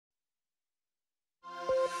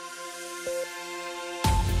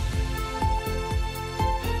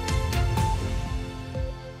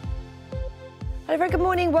Hello, very good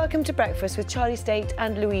morning. Welcome to Breakfast with Charlie State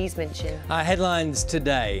and Louise Minchin. Our headlines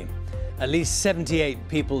today. At least 78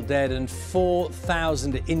 people dead and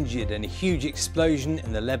 4,000 injured in a huge explosion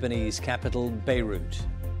in the Lebanese capital, Beirut.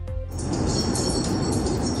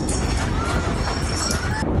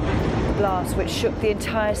 The blast, which shook the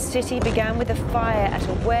entire city, began with a fire at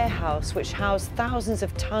a warehouse which housed thousands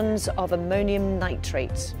of tons of ammonium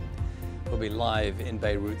nitrate. We'll be live in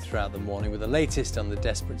Beirut throughout the morning with the latest on the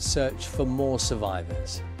desperate search for more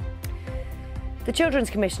survivors. The Children's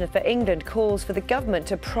Commissioner for England calls for the government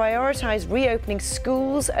to prioritise reopening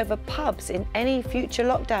schools over pubs in any future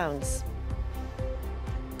lockdowns.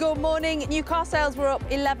 Good morning. New car sales were up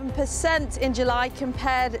 11% in July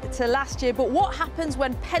compared to last year. But what happens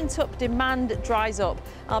when pent-up demand dries up?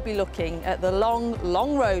 I'll be looking at the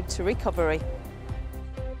long road to recovery.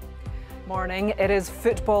 Morning. It is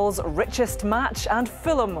football's richest match and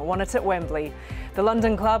Fulham won it at Wembley. The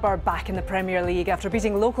London club are back in the Premier League after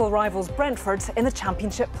beating local rivals Brentford in the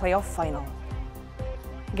Championship playoff final.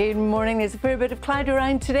 Good morning. There's a fair bit of cloud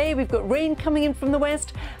around today. We've got rain coming in from the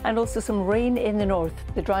west and also some rain in the north.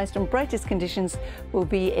 The driest and brightest conditions will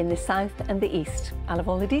be in the south and the east. I'll have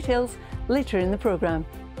all the details later in the programme.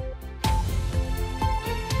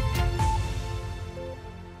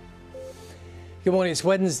 Good morning, it's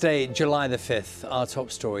Wednesday, July the 5th. Our top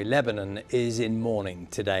story, Lebanon is in mourning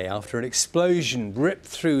today after an explosion ripped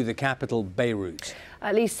through the capital, Beirut.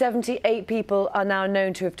 At least 78 people are now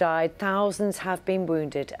known to have died. Thousands have been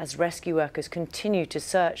wounded as rescue workers continue to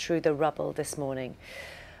search through the rubble this morning.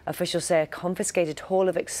 Officials say a confiscated haul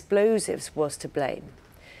of explosives was to blame.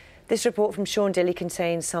 This report from Sean Dilley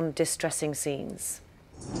contains some distressing scenes.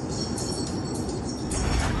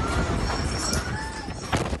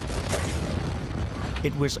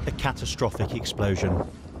 It was a catastrophic explosion.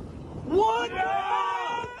 What?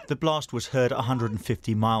 The blast was heard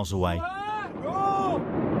 150 miles away.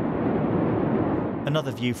 Another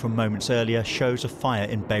view from moments earlier shows a fire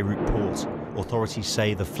in Beirut port. Authorities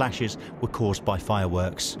say the flashes were caused by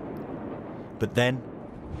fireworks. But then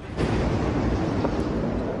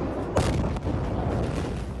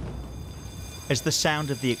as the sound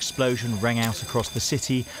of the explosion rang out across the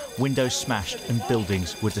city, windows smashed and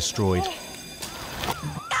buildings were destroyed.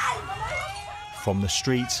 From the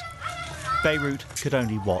streets, Beirut could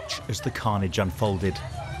only watch as the carnage unfolded.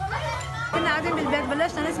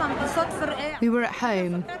 We were at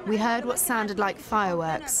home. We heard what sounded like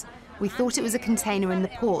fireworks. We thought it was a container in the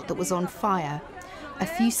port that was on fire. A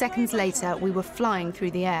few seconds later, we were flying through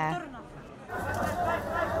the air.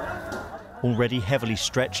 Already heavily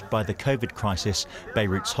stretched by the COVID crisis,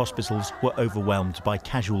 Beirut's hospitals were overwhelmed by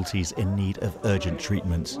casualties in need of urgent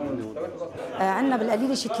treatment.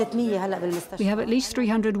 We have at least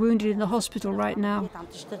 300 wounded in the hospital right now.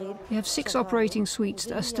 We have 6 operating suites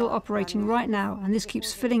that are still operating right now, and this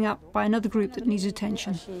keeps filling up by another group that needs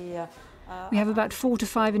attention. We have about 4 to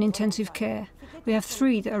 5 in intensive care. We have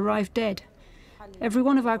 3 that arrived dead. Every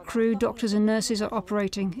one of our crew, doctors and nurses are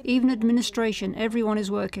operating. Even administration, everyone is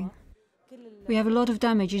working. We have a lot of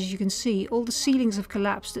damage, as you can see. All the ceilings have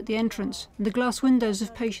collapsed at the entrance and the glass windows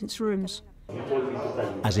of patients' rooms.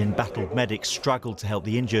 As embattled medics struggled to help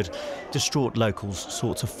the injured, distraught locals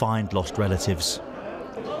sought to find lost relatives.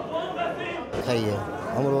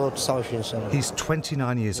 He's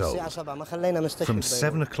 29 years old. From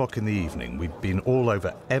 7 o'clock in the evening, we've been all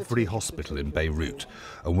over every hospital in Beirut,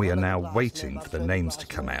 and we are now waiting for the names to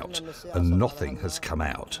come out, and nothing has come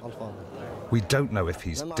out. We don't know if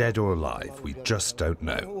he's dead or alive. We just don't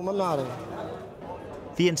know.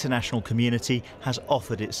 The international community has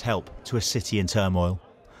offered its help to a city in turmoil.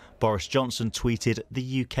 Boris Johnson tweeted, "The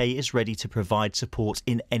UK is ready to provide support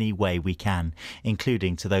in any way we can,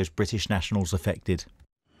 including to those British nationals affected."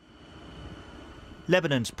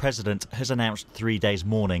 Lebanon's president has announced 3 days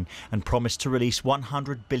mourning and promised to release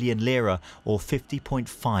 100 billion lira or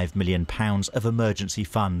 £50.5 million of emergency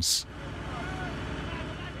funds.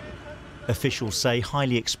 Officials say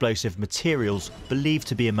highly explosive materials, believed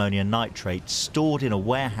to be ammonium nitrate, stored in a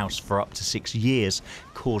warehouse for up to 6 years,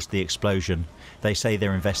 caused the explosion. They say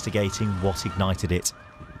they're investigating what ignited it.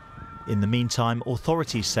 In the meantime,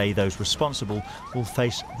 authorities say those responsible will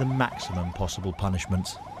face the maximum possible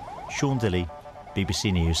punishment. Sean Dilley,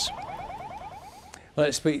 BBC News. Well,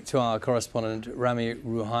 let's speak to our correspondent Rami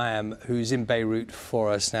Ruhayam, who's in Beirut for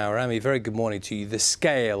us now. Rami, very good morning to you. The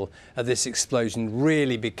scale of this explosion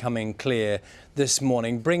really becoming clear this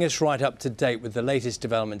morning. Bring us right up to date with the latest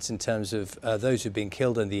developments in terms of those who've been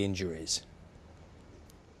killed and the injuries.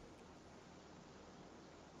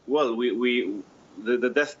 Well, we The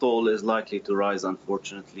death toll is likely to rise,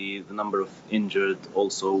 unfortunately. The number of injured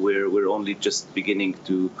also, we're only just beginning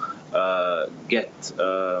to get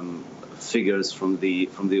figures from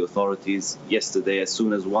the authorities. Yesterday, as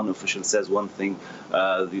soon as one official says one thing,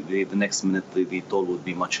 the next minute the toll would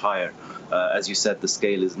be much higher. As you said, the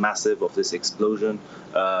scale is massive of this explosion.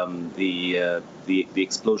 The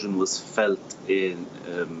explosion was felt in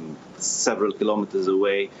several kilometers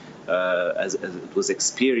away. As it was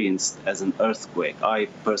experienced as an earthquake. I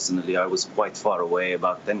was quite far away,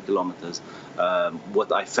 about 10 kilometers.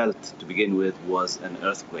 What I felt to begin with was an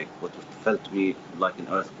earthquake, what felt to me like an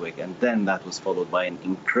earthquake. And then that was followed by an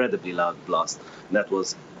incredibly loud blast. And that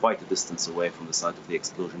was quite a distance away from the site of the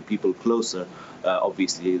explosion. People closer,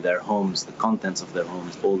 obviously their homes, the contents of their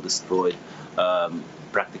homes, all destroyed.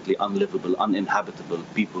 Practically unlivable, uninhabitable.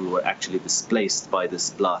 People were actually displaced by this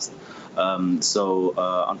blast. So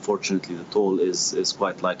unfortunately, the toll is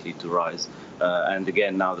quite likely to rise. And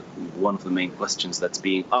again, now one of the main questions that's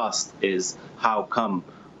being asked is how come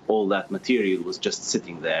all that material was just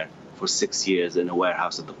sitting there for 6 years in a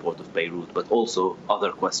warehouse at the port of Beirut, but also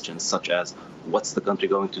other questions such as what's the country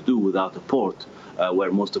going to do without a port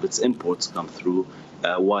where most of its imports come through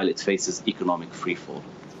while it faces economic freefall.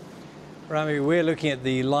 Rami, we're looking at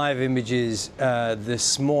the live images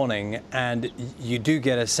this morning, and you do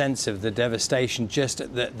get a sense of the devastation just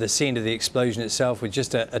at the scene of the explosion itself, with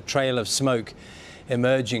just a trail of smoke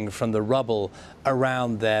emerging from the rubble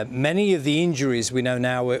around there. Many of the injuries we know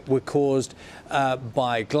now were caused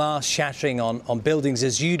by glass shattering on buildings,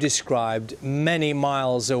 as you described, many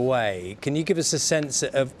miles away. Can you give us a sense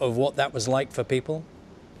of what that was like for people?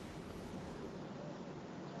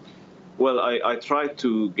 Well, I tried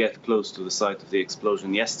to get close to the site of the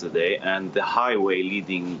explosion yesterday, and the highway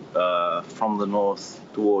leading from the north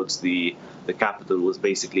towards the capital was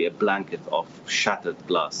basically a blanket of shattered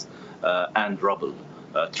glass and rubble.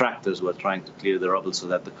 Tractors were trying to clear the rubble so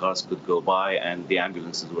that the cars could go by, and the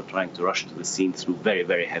ambulances were trying to rush to the scene through very,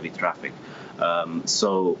 very heavy traffic.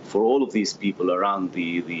 So for all of these people around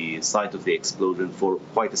the site of the explosion, for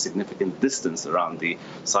quite a significant distance around the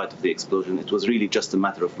site of the explosion, it was really just a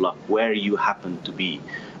matter of luck. Where you happen to be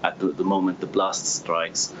at the moment the blast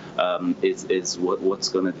strikes is what's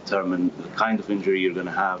going to determine the kind of injury you're going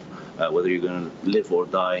to have, whether you're going to live or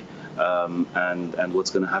die, and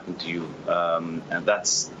what's going to happen to you. And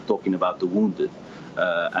that's talking about the wounded.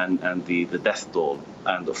 And the death toll.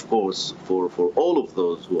 And of course, for all of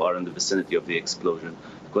those who are in the vicinity of the explosion,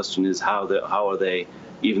 the question is how are they,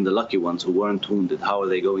 even the lucky ones who weren't wounded, how are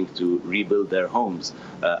they going to rebuild their homes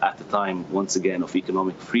at the time, once again, of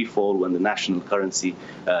economic freefall, when the national currency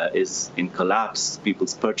is in collapse,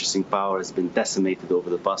 people's purchasing power has been decimated over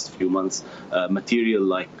the past few months. Material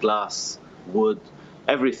like glass, wood,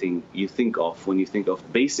 everything you think of when you think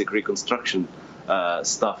of basic reconstruction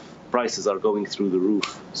stuff, prices are going through the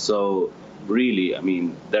roof. So really, I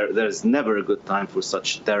mean, there's never a good time for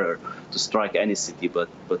such terror to strike any city, but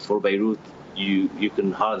for Beirut, you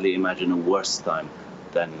can hardly imagine a worse time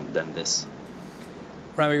than this.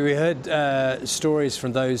 Rami, we heard stories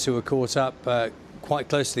from those who were caught up quite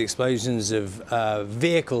close to the explosions of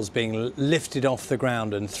vehicles being lifted off the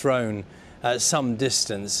ground and thrown some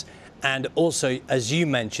distance. And also, as you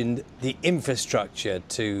mentioned, the infrastructure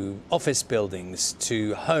to office buildings,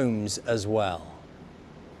 to homes as well.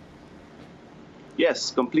 Yes,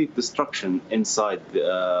 complete destruction inside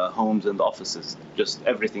the homes and offices. Just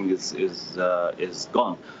everything is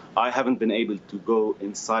gone. I haven't been able to go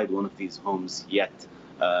inside one of these homes yet,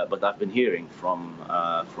 but I've been hearing from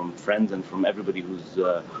friends and from everybody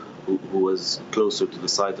who was closer to the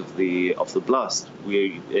site of the blast.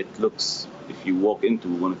 It looks, if you walk into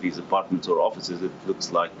one of these apartments or offices, it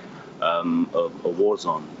looks like a war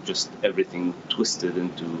zone. Just everything twisted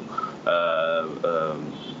into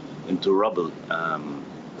rubble,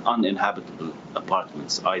 uninhabitable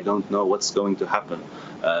apartments. I don't know what's going to happen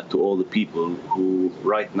to all the people who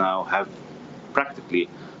right now practically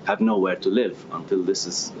have nowhere to live until this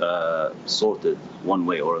is sorted one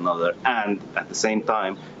way or another. And at the same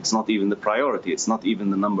time, it's not even the priority. It's not even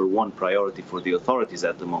the #1 priority for the authorities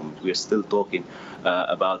at the moment. We are still talking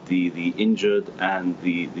about the injured and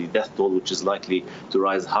the death toll, which is likely to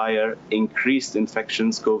rise higher. Increased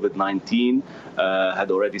infections, COVID-19, had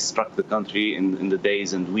already struck the country in the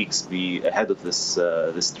days and weeks ahead of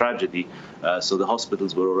this tragedy. So the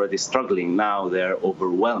hospitals were already struggling. Now they're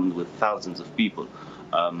overwhelmed with thousands of people.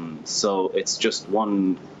 So it's just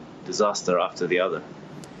one disaster after the other.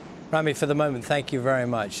 Rami, for the moment, thank you very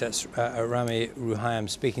much. That's Rami Ruhaim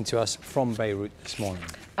speaking to us from Beirut this morning.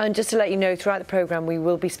 And just to let you know, throughout the programme, we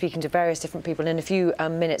will be speaking to various different people. In a few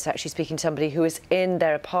minutes, actually speaking to somebody who was in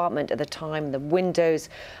their apartment at the time. The windows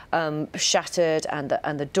shattered and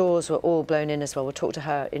the doors were all blown in as well. We'll talk to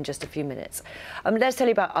her in just a few minutes. Let's tell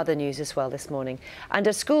you about other news as well this morning.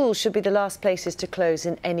 And schools should be the last places to close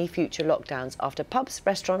in any future lockdowns after pubs,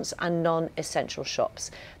 restaurants and non-essential shops.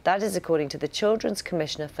 That is according to the Children's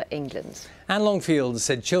Commissioner for England. Anne Longfield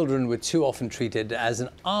said children were too often treated as an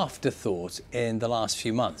afterthought in the last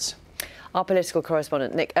few months. Our political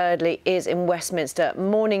correspondent Nick Eardley is in Westminster.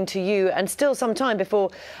 Morning to you, and still some time before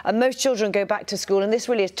most children go back to school, and this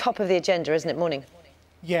really is top of the agenda, isn't it? Morning.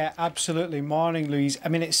 Yeah, absolutely. Morning, Louise. I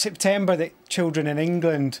mean, it's September that children in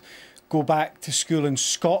England go back to school. In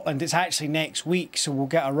Scotland, it's actually next week, so we'll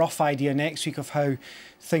get a rough idea next week of how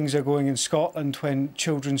things are going in Scotland when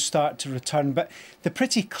children start to return. But the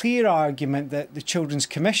pretty clear argument that the Children's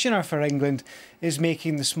Commissioner for England is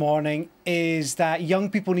making this morning is that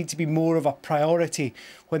young people need to be more of a priority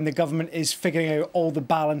when the government is figuring out all the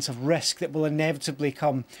balance of risk that will inevitably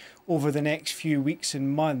come over the next few weeks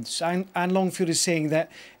and months. And Longfield is saying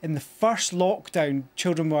that in the first lockdown,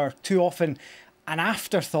 children were too often an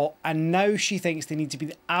afterthought, and now she thinks they need to be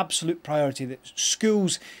the absolute priority, that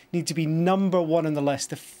schools need to be #1 on the list,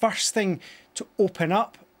 the first thing to open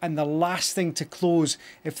up and the last thing to close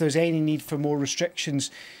if there's any need for more restrictions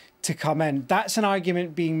to come in. That's an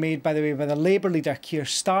argument being made, by the way, by the Labour leader Keir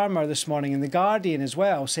Starmer this morning in The Guardian as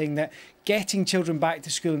well, saying that getting children back to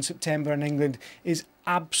school in September in England is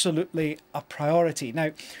absolutely a priority.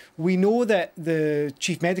 Now, we know that the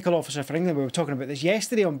Chief Medical Officer for England, we were talking about this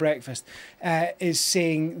yesterday on Breakfast, is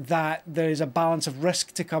saying that there is a balance of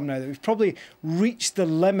risk to come now, that we've probably reached the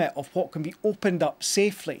limit of what can be opened up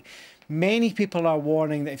safely. Many people are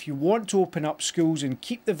warning that if you want to open up schools and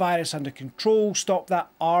keep the virus under control, stop that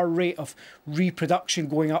R rate of reproduction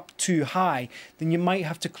going up too high, then you might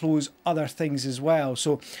have to close other things as well.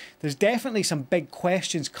 So there's definitely some big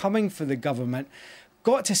questions coming for the government.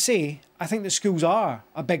 Got to say, I think that schools are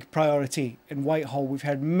a big priority in Whitehall. We've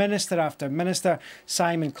heard minister after minister.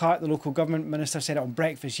 Simon Clarke, the local government minister, said it on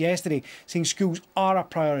Breakfast yesterday, saying schools are a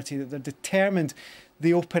priority, that they're determined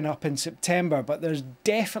they open up in September. But there's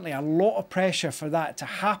definitely a lot of pressure for that to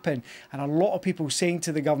happen, and a lot of people saying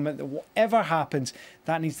to the government that whatever happens,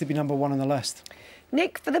 that needs to be #1 on the list.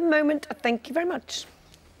 Nick, for the moment, thank you very much.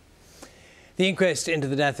 The inquest into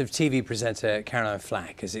the death of TV presenter Caroline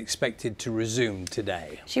Flack is expected to resume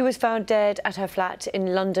today. She was found dead at her flat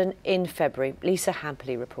in London in February. Lisa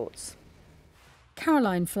Hampley reports.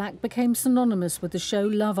 Caroline Flack became synonymous with the show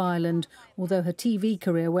Love Island, although her TV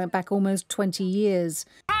career went back almost 20 years.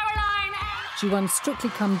 Caroline! She won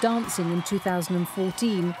Strictly Come Dancing in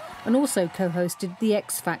 2014 and also co-hosted The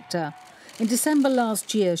X Factor. In December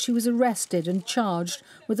last year, she was arrested and charged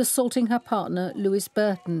with assaulting her partner, Lewis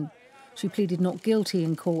Burton. She pleaded not guilty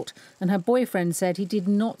in court, and her boyfriend said he did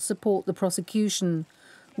not support the prosecution.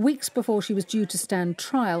 Weeks before she was due to stand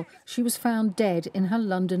trial, she was found dead in her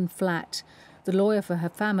London flat. The lawyer for her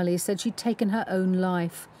family said she'd taken her own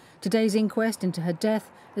life. Today's inquest into her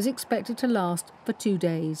death is expected to last for 2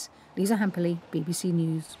 days. Lisa Hampley, BBC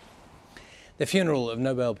News. The funeral of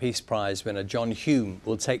Nobel Peace Prize winner John Hume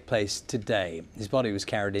will take place today. His body was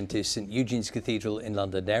carried into St Eugene's Cathedral in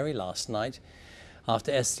Londonderry last night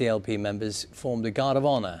after SDLP members formed a Guard of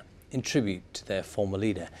Honour in tribute to their former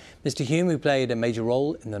leader. Mr Hume, who played a major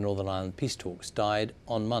role in the Northern Ireland peace talks, died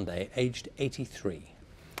on Monday, aged 83.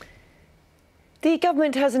 The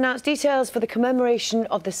government has announced details for the commemoration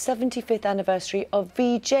of the 75th anniversary of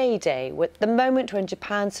VJ Day, with the moment when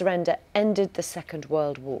Japan's surrender ended the Second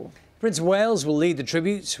World War. Prince of Wales will lead the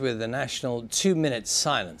tributes with a national 2-minute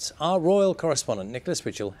silence. Our royal correspondent Nicholas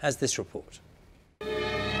Witchell has this report.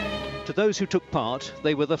 To those who took part,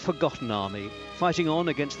 they were the forgotten army, fighting on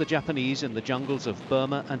against the Japanese in the jungles of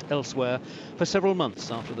Burma and elsewhere for several months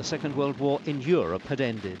after the Second World War in Europe had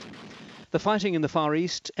ended. The fighting in the Far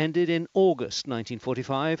East ended in August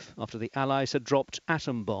 1945 after the Allies had dropped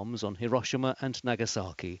atom bombs on Hiroshima and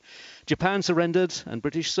Nagasaki. Japan surrendered and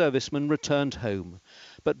British servicemen returned home.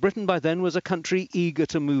 But Britain by then was a country eager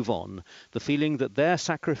to move on. The feeling that their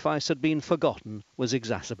sacrifice had been forgotten was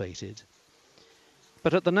exacerbated.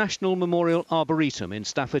 But at the National Memorial Arboretum in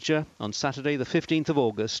Staffordshire on Saturday the 15th of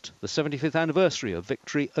August, the 75th anniversary of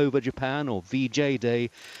victory over Japan, or VJ Day,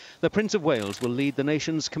 the Prince of Wales will lead the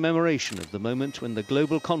nation's commemoration of the moment when the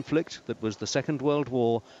global conflict that was the Second World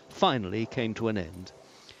War finally came to an end.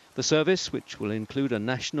 The service, which will include a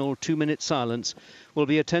national 2-minute silence, will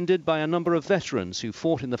be attended by a number of veterans who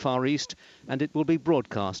fought in the Far East, and it will be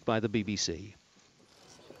broadcast by the BBC.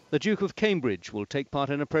 The Duke of Cambridge will take part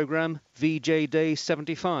in a programme, VJ Day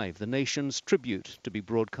 75, the nation's tribute, to be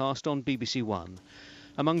broadcast on BBC One.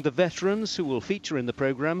 Among the veterans who will feature in the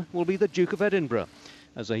programme will be the Duke of Edinburgh.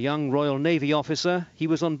 As a young Royal Navy officer, he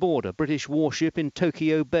was on board a British warship in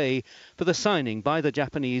Tokyo Bay for the signing by the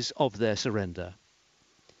Japanese of their surrender.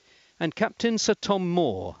 And Captain Sir Tom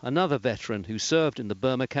Moore, another veteran who served in the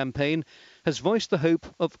Burma campaign, has voiced the hope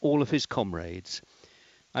of all of his comrades.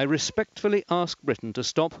 I respectfully ask Britain to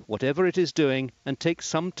stop whatever it is doing and take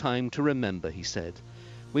some time to remember, he said.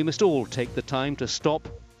 We must all take the time to stop,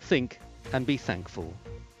 think and be thankful.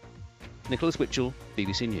 Nicholas Witchell,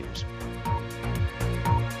 BBC News.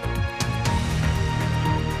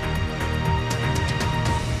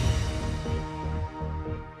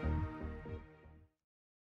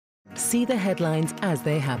 See the headlines as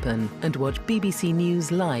they happen and watch BBC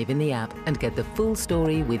News live in the app and get the full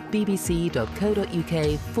story with bbc.co.uk/news.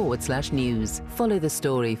 Follow the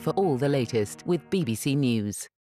story for all the latest with BBC News.